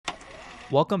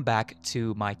Welcome back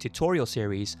to my tutorial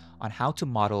series on how to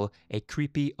model a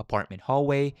creepy apartment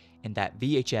hallway in that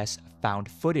VHS found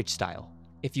footage style.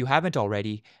 If you haven't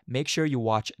already, make sure you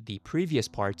watch the previous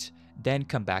part, then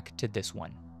come back to this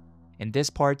one. In this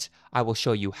part, I will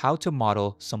show you how to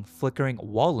model some flickering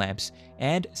wall lamps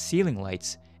and ceiling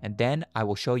lights, and then I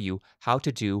will show you how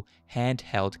to do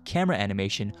handheld camera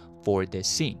animation for this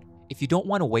scene. If you don't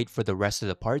want to wait for the rest of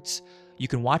the parts, you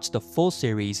can watch the full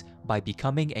series by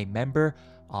becoming a member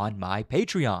on my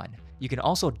Patreon. You can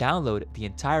also download the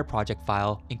entire project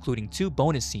file, including 2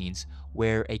 bonus scenes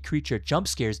where a creature jump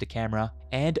scares the camera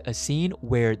and a scene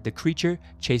where the creature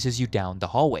chases you down the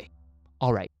hallway.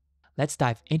 Alright, let's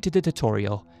dive into the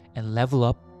tutorial and level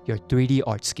up your 3D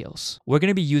art skills. We're going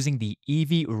to be using the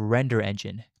Eevee render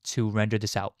engine to render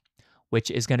this out, which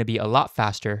is going to be a lot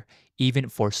faster even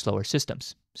for slower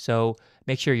systems. So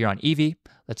make sure you're on Eevee.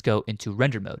 Let's go into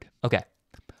render mode. Okay,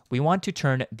 we want to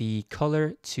turn the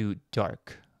color to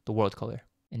dark, the world color.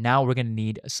 And now we're going to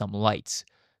need some lights.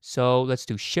 So let's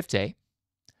do Shift A.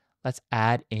 Let's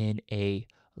add in a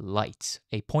light,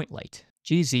 a point light.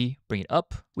 GZ, bring it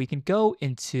up. We can go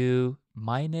into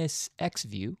 -X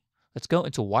view. Let's go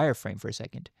into wireframe for a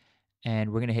second. And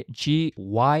we're going to hit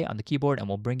GY on the keyboard and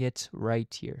we'll bring it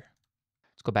right here.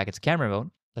 Let's go back into camera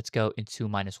mode. Let's go into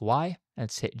 -Y.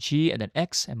 Let's hit G and then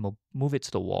X and we'll move it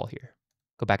to the wall here.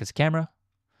 Go back into camera.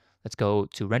 Let's go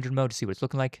to render mode to see what it's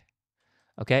looking like.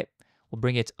 Okay, we'll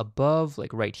bring it above,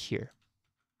 like right here.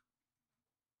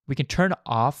 We can turn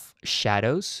off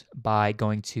shadows by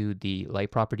going to the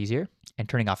light properties here and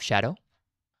turning off shadow.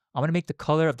 I'm gonna make the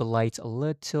color of the lights a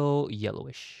little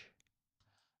yellowish.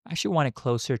 I actually want it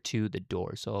closer to the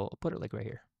door, so I'll put it like right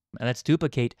here. And let's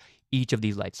duplicate each of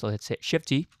these lights. So let's hit Shift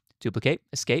T, duplicate,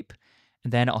 escape,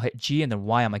 and then I'll hit G and then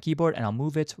Y on my keyboard and I'll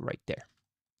move it right there.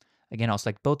 Again, I'll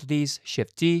select both of these,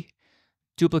 Shift D,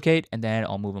 duplicate, and then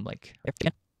I'll move them like.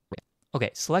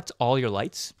 Okay, select all your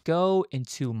lights, go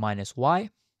into -Y.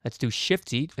 Let's do Shift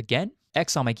D again,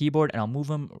 X on my keyboard, and I'll move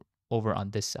them over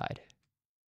on this side.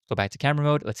 Go back to camera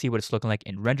mode. Let's see what it's looking like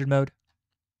in rendered mode.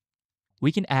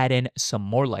 We can add in some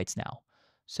more lights now.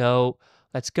 So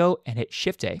let's go and hit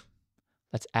Shift A.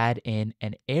 Let's add in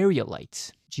an area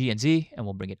light, G and Z, and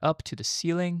we'll bring it up to the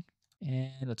ceiling.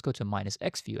 And let's go to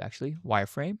 -X view actually,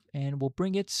 wireframe, and we'll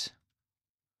bring it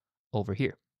over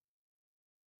here.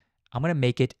 I'm gonna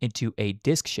make it into a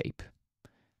disc shape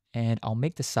and I'll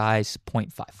make the size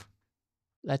 0.5.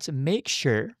 Let's make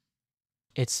sure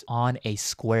it's on a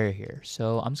square here.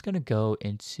 So I'm just gonna go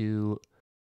into,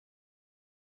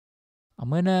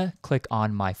 I'm gonna click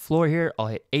on my floor here. I'll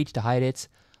hit H to hide it.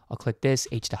 I'll click this,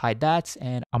 H to hide that.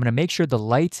 And I'm gonna make sure the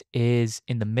light is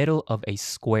in the middle of a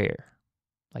square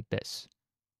like this.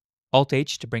 Alt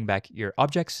H to bring back your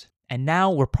objects. And now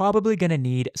we're probably gonna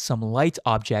need some light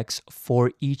objects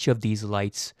for each of these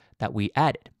lights that we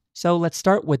added. So let's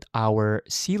start with our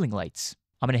ceiling lights.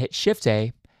 I'm gonna hit Shift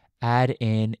A, add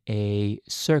in a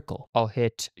circle. I'll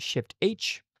hit Shift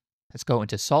H. Let's go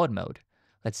into solid mode.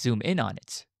 Let's zoom in on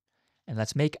it. And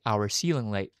let's make our ceiling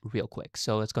light real quick.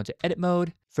 So let's go into edit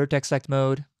mode, vertex select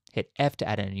mode, hit F to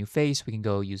add in a new face. We can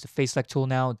go use the face select tool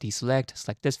now, deselect,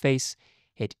 select this face,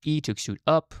 hit E to extrude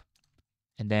up,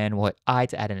 and then we'll hit I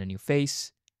to add in a new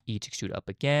face, E to extrude up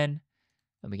again.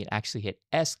 And we can actually hit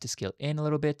S to scale in a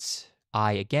little bit,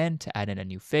 I again to add in a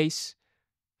new face,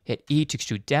 hit E to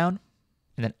extrude down,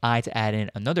 and then I to add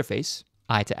in another face,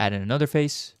 I to add in another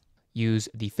face. Use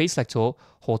the face select tool,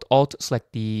 hold Alt,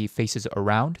 select the faces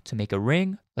around to make a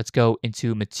ring. Let's go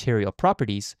into material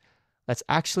properties. Let's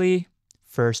actually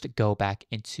first go back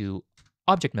into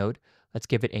object mode. Let's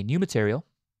give it a new material.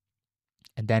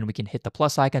 And then we can hit the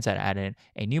plus icons and add in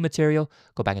a new material.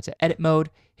 Go back into edit mode,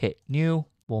 hit new.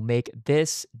 We'll make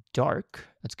this dark.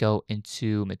 Let's go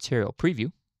into material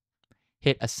preview,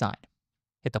 hit assign.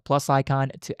 Hit the plus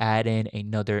icon to add in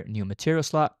another new material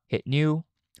slot, hit new.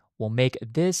 We'll make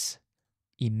this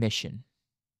emission.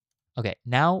 Okay,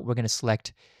 now we're gonna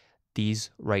select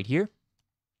these right here.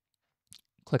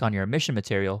 Click on your emission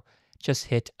material, just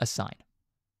hit assign.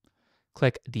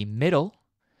 Click the middle,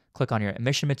 click on your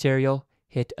emission material,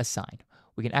 hit assign.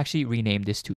 We can actually rename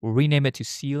this to, we'll rename it to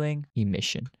ceiling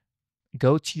emission.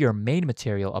 Go to your main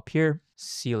material up here,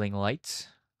 ceiling light,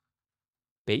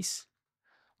 base.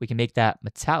 We can make that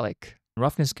metallic.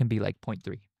 Roughness can be like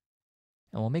 0.3.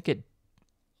 And we'll make it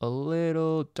a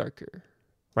little darker.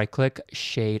 Right click,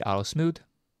 shade auto smooth.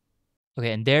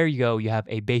 Okay, and there you go, you have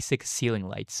a basic ceiling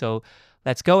light. So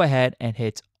let's go ahead and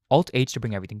hit Alt H to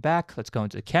bring everything back. Let's go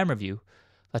into the camera view.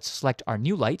 Let's select our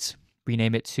new light,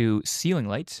 rename it to ceiling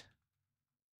light.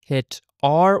 Hit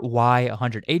RY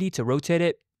 180 to rotate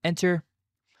it, enter.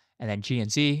 and then G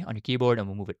and Z on your keyboard, and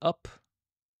we'll move it up.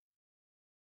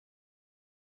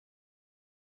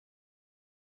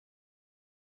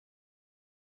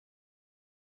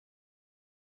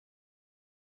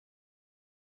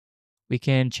 We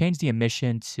can change the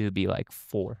emission to be like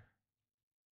 4.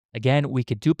 Again, we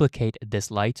could duplicate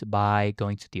this light by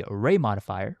going to the array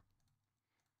modifier,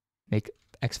 make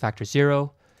X factor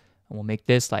 0, and we'll make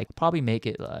this like, probably make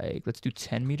it like, let's do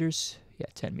 10 meters. Yeah,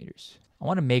 10 meters. I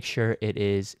want to make sure it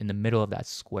is in the middle of that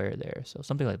square there. So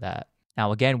something like that.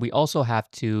 Now, again, we also have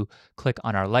to click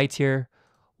on our lights here.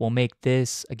 We'll make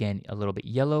this, again, a little bit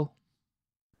yellow.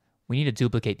 We need to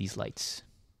duplicate these lights.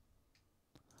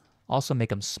 Also make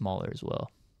them smaller as well.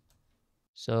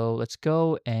 So let's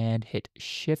go and hit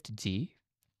Shift D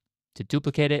to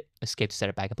duplicate it, escape to set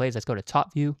it back in place. Let's go to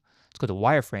top view. Let's go to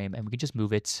wireframe, and we can just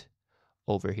move it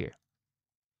over here.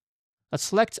 Let's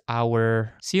select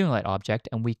our ceiling light object,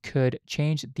 and we could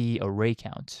change the array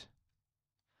count.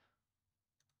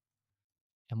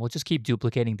 And we'll just keep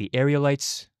duplicating the area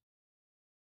lights.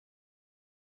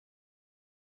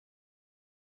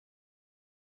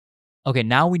 Okay,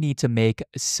 now we need to make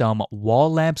some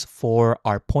wall lamps for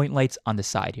our point lights on the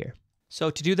side here. So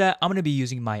to do that, I'm going to be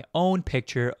using my own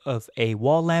picture of a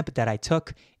wall lamp that I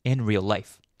took in real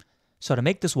life. So to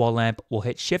make this wall lamp, we'll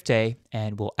hit Shift A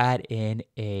and we'll add in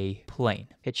a plane.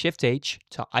 Hit Shift H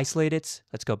to isolate it.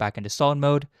 Let's go back into solid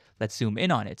mode. Let's zoom in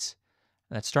on it.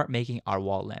 Let's start making our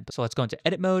wall lamp. So let's go into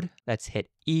edit mode. Let's hit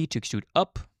E to extrude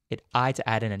up. Hit I to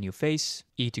add in a new face.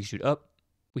 E to extrude up.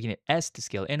 We can hit S to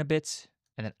scale in a bit.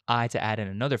 And then I to add in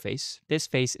another face. This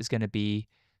face is going to be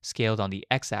scaled on the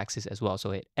X axis as well.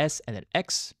 So hit S and then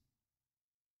X.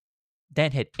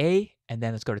 Then hit A and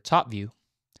then let's go to top view.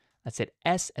 Let's hit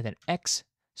S and then X.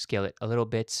 Scale it a little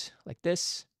bit like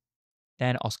this.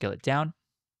 Then I'll scale it down.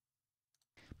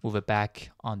 Move it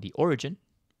back on the origin.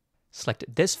 Select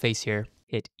this face here.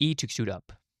 Hit E to extrude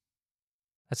up.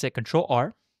 Let's hit Control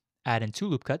R. Add in 2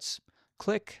 loop cuts.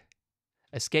 Click.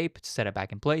 Escape to set it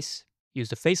back in place. Use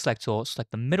the face select tool,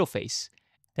 select the middle face,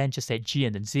 then just hit G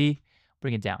and then Z,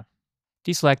 bring it down.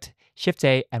 Deselect, Shift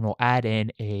A, and we'll add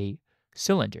in a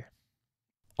cylinder.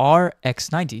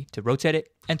 RX90 to rotate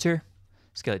it, enter,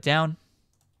 scale it down,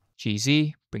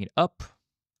 GZ, bring it up,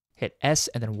 hit S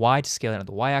and then Y to scale it on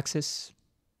the Y axis,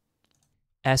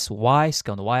 SY,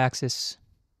 scale on the Y axis.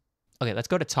 Okay, let's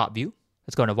go to top view.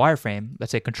 Let's go into wireframe.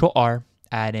 Let's hit Control R,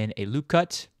 add in a loop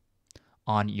cut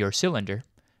on your cylinder,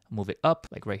 move it up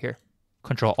like right here.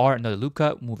 Control R, another loop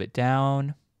cut, move it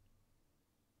down.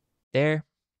 There.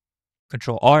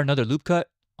 Control R, another loop cut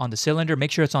on the cylinder.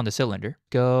 Make sure it's on the cylinder.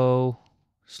 Go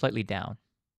slightly down.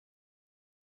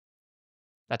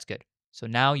 That's good. So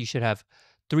now you should have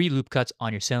 3 loop cuts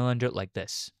on your cylinder like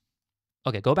this.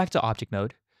 Okay, go back to object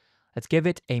mode. Let's give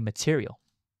it a material.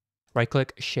 Right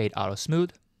click, shade auto smooth.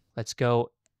 Let's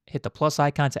go hit the plus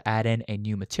icon to add in a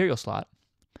new material slot.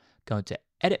 Go into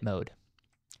edit mode.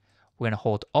 We're going to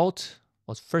hold Alt.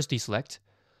 Let's first deselect.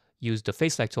 Use the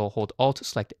face select tool, hold Alt,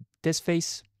 select this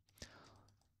face.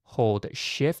 Hold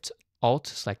Shift, Alt,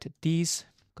 select these.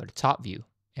 Go to top view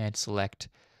and select,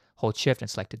 hold Shift and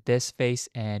select this face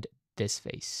and this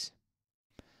face.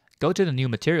 Go to the new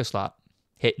material slot,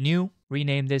 hit new,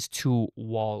 rename this to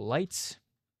wall lights,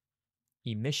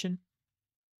 emission.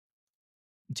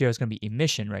 Material is going to be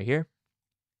emission right here.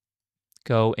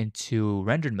 Go into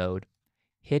rendered mode,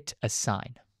 hit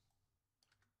assign.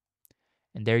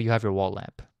 And there you have your wall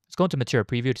lamp. Let's go into material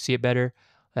preview to see it better.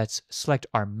 Let's select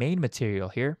our main material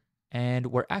here. And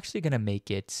we're actually going to make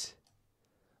it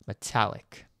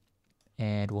metallic.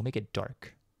 And we'll make it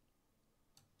dark.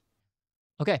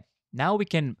 Okay, now we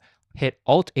can hit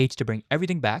Alt-H to bring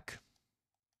everything back.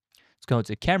 Let's go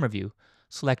into camera view.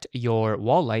 Select your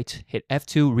wall light. Hit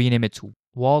F2, rename it to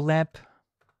wall lamp.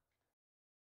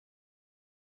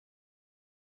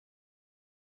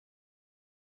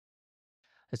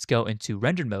 Let's go into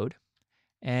rendered mode.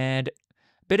 And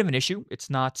a bit of an issue.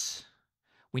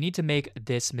 We need to make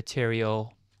this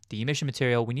material, the emission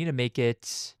material, we need to make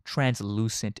it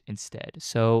translucent instead.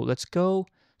 So let's go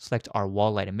select our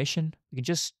wall light emission. We can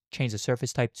just change the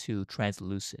surface type to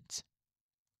translucent.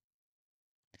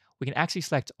 We can actually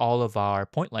select all of our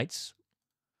point lights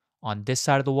on this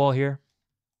side of the wall here.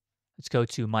 Let's go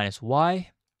to -Y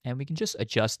and we can just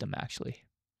adjust them actually.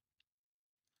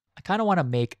 I kind of want to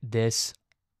make this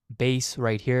base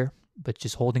right here, but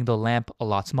just holding the lamp a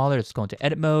lot smaller. Let's go into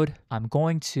edit mode. I'm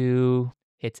going to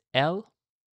hit L,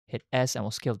 hit S, and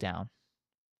we'll scale down.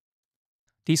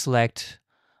 Deselect.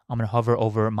 I'm going to hover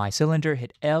over my cylinder,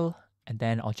 hit L, and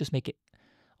then I'll just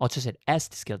hit S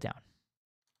to scale down.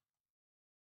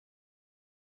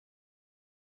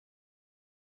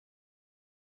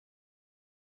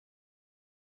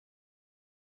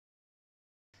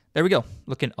 There we go,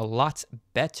 looking a lot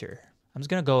better. I'm just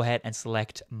gonna go ahead and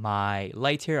select my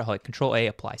light here. I'll hit Control A,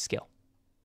 apply scale.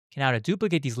 Okay, now to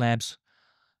duplicate these lamps,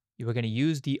 you are gonna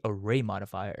use the array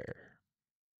modifier.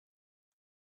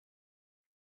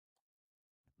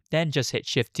 Then just hit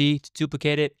Shift D to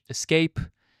duplicate it, escape,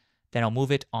 then I'll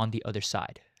move it on the other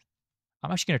side.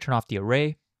 I'm actually gonna turn off the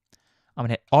array. I'm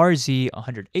gonna hit RZ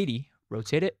 180,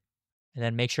 rotate it, and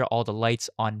then make sure all the lights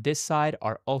on this side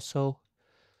are also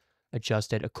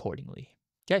adjusted accordingly.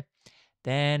 Okay,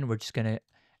 then we're just gonna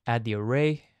add the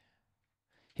array,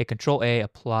 hit Control A,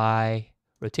 apply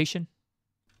rotation,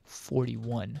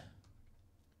 41.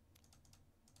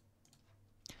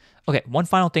 Okay, one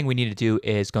final thing we need to do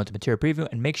is go into material preview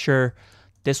and make sure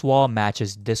this wall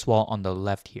matches this wall on the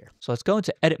left here. So let's go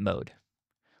into edit mode.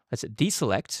 Let's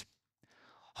deselect,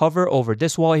 hover over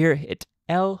this wall here, hit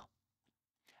L,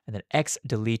 and then X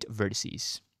delete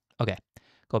vertices. Okay,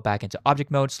 go back into object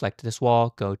mode, select this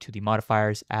wall, go to the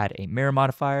modifiers, add a mirror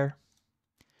modifier,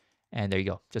 and there you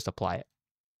go, just apply it.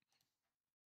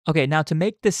 Okay, now to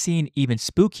make this scene even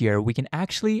spookier, we can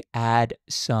actually add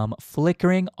some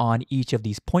flickering on each of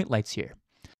these point lights here.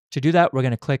 To do that, we're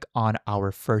going to click on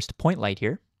our first point light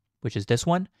here, which is this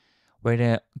one. We're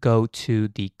going to go to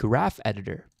the graph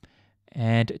editor.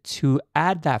 And to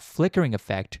add that flickering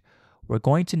effect, we're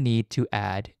going to need to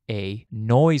add a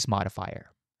noise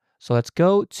modifier. So let's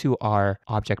go to our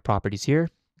object properties here,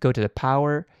 go to the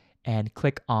power, and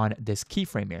click on this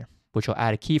keyframe here, which will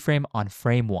add a keyframe on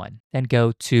frame 1. Then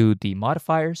go to the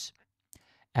modifiers,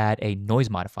 add a noise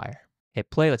modifier. Hit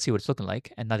play, let's see what it's looking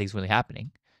like, and nothing's really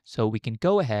happening. So we can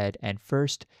go ahead and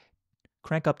first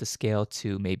crank up the scale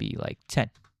to maybe like 10.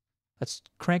 Let's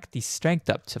crank the strength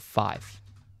up to 5.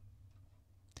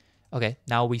 Okay,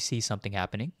 now we see something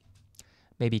happening.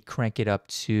 Maybe crank it up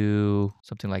to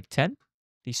something like 10.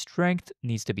 The strength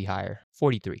needs to be higher,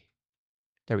 43.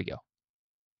 There we go.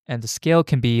 And the scale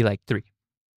can be like 3.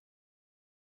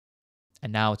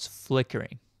 And now it's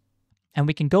flickering. And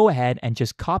we can go ahead and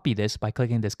just copy this by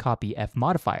clicking this copy F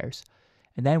modifiers.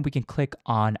 And then we can click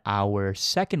on our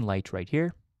second light right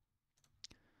here,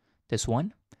 this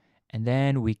one. And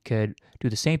then we could do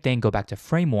the same thing, go back to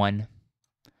frame 1,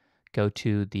 go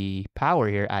to the power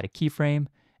here, add a keyframe,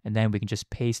 and then we can just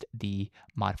paste the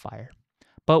modifier.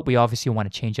 But we obviously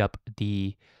want to change up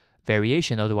the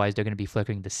variation, otherwise they're going to be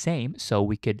flickering the same. So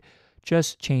we could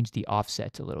just change the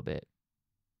offset a little bit.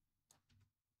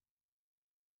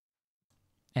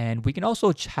 And we can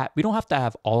also we don't have to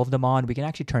have all of them on. We can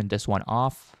actually turn this one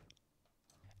off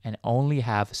and only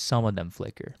have some of them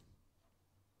flicker.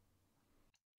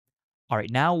 All right,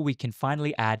 now we can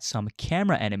finally add some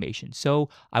camera animation. So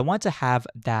I want to have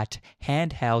that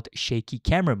handheld shaky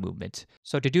camera movement.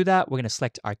 So to do that, we're going to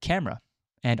select our camera.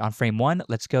 And on frame 1,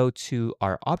 let's go to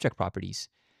our object properties.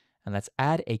 And let's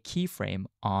add a keyframe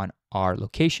on our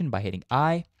location by hitting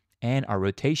I and our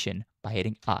rotation by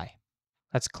hitting I.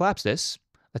 Let's collapse this.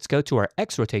 Let's go to our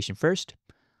X rotation first.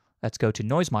 Let's go to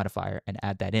noise modifier and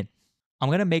add that in. I'm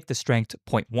going to make the strength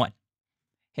 0.1.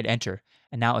 Hit enter.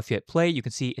 And now if you hit play, you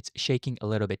can see it's shaking a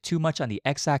little bit too much on the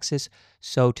X-axis.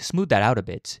 So to smooth that out a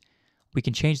bit, we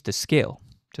can change the scale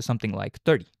to something like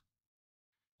 30.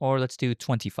 Or let's do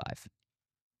 25.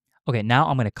 Okay, now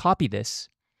I'm going to copy this.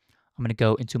 I'm going to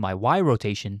go into my Y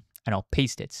rotation and I'll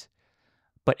paste it.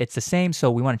 But it's the same, so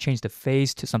we want to change the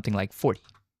phase to something like 40.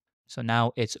 So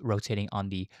now it's rotating on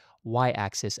the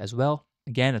Y-axis as well.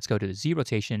 Again, let's go to the Z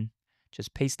rotation,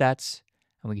 just paste that,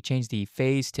 and we can change the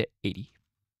phase to 80.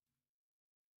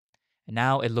 And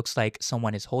now it looks like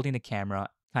someone is holding the camera,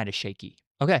 kind of shaky.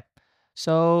 Okay,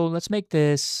 so let's make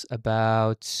this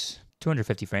about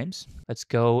 250 frames. Let's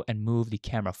go and move the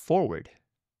camera forward.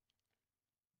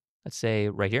 Let's say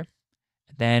right here.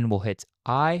 Then we'll hit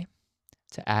I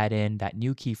to add in that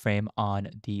new keyframe on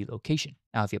the location.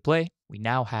 Now if you play, we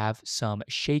now have some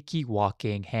shaky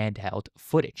walking handheld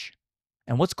footage.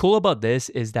 And what's cool about this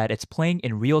is that it's playing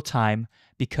in real time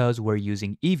because we're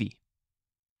using Eevee.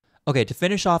 Okay, to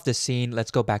finish off this scene,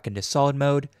 let's go back into solid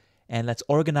mode and let's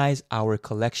organize our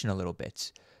collection a little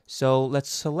bit. So let's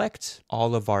select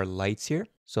all of our lights here.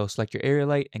 So select your area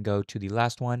light and go to the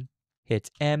last one.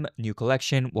 Hit M, new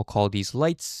collection. We'll call these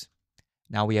lights.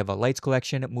 Now we have a lights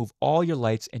collection. Move all your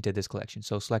lights into this collection.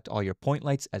 So select all your point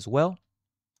lights as well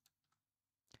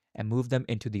and move them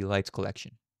into the lights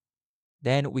collection.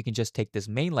 Then we can just take this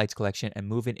main lights collection and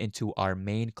move it into our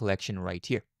main collection right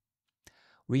here.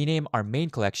 Rename our main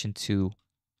collection to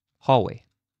hallway.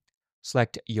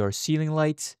 Select your ceiling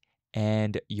lights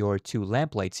and your 2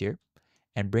 lamp lights here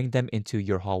and bring them into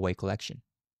your hallway collection.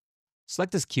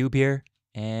 Select this cube here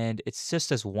and it's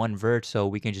just as one vert, so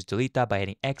we can just delete that by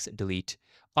hitting X, delete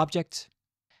object.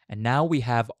 And now we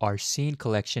have our scene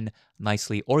collection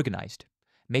nicely organized.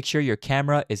 Make sure your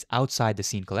camera is outside the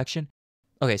scene collection.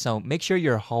 Okay, so make sure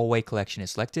your hallway collection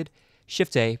is selected.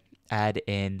 Shift A, add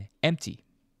in empty.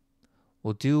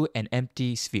 We'll do an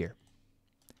empty sphere.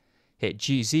 Hit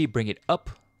GZ, bring it up.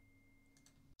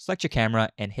 Select your camera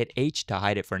and hit H to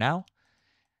hide it for now.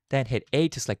 Then hit A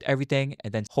to select everything,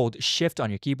 and then hold Shift on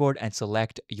your keyboard and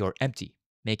select your empty,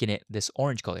 making it this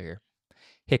orange color here.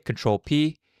 Hit Control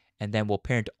P, and then we'll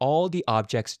parent all the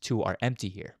objects to our empty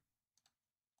here.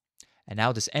 And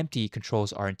now this empty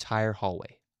controls our entire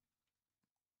hallway.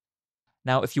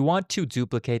 Now, if you want to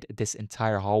duplicate this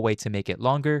entire hallway to make it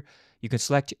longer, you can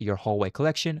select your hallway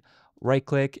collection,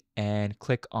 right-click, and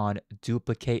click on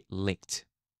Duplicate Linked.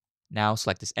 Now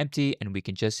select this empty, and we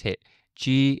can just hit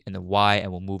G and then Y,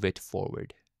 and we'll move it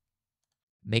forward,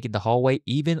 making the hallway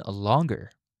even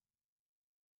longer.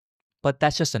 But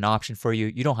that's just an option for you.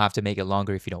 You don't have to make it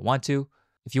longer if you don't want to.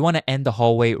 If you want to end the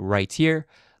hallway right here,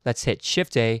 let's hit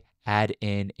Shift A, add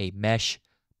in a mesh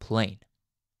plane.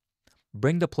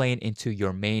 Bring the plane into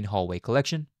your main hallway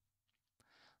collection.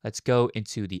 Let's go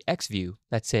into the X view.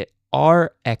 Let's hit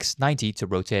RX90 to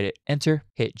rotate it, enter,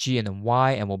 hit G and then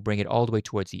Y, and we'll bring it all the way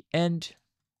towards the end.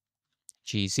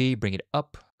 GZ, bring it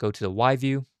up, go to the Y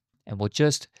view, and we'll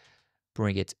just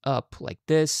bring it up like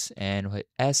this, and hit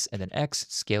S and then X,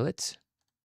 scale it.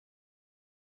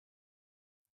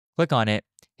 Click on it,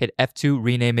 hit F2,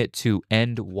 rename it to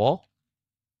end wall.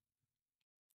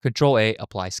 Control A,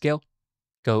 apply scale.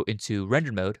 Go into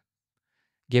render mode,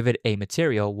 give it a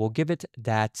material. We'll give it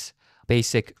that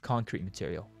basic concrete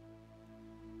material.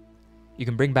 You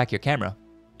can bring back your camera,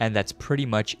 and that's pretty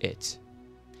much it.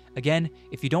 Again,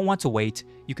 if you don't want to wait,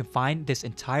 you can find this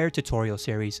entire tutorial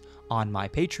series on my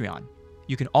Patreon.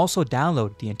 You can also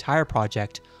download the entire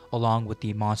project along with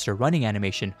the monster running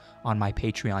animation on my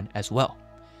Patreon as well.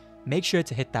 Make sure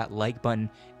to hit that like button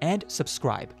and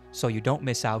subscribe so you don't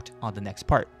miss out on the next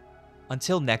part.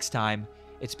 Until next time,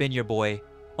 it's been your boy,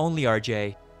 Only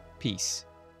RJ. Peace.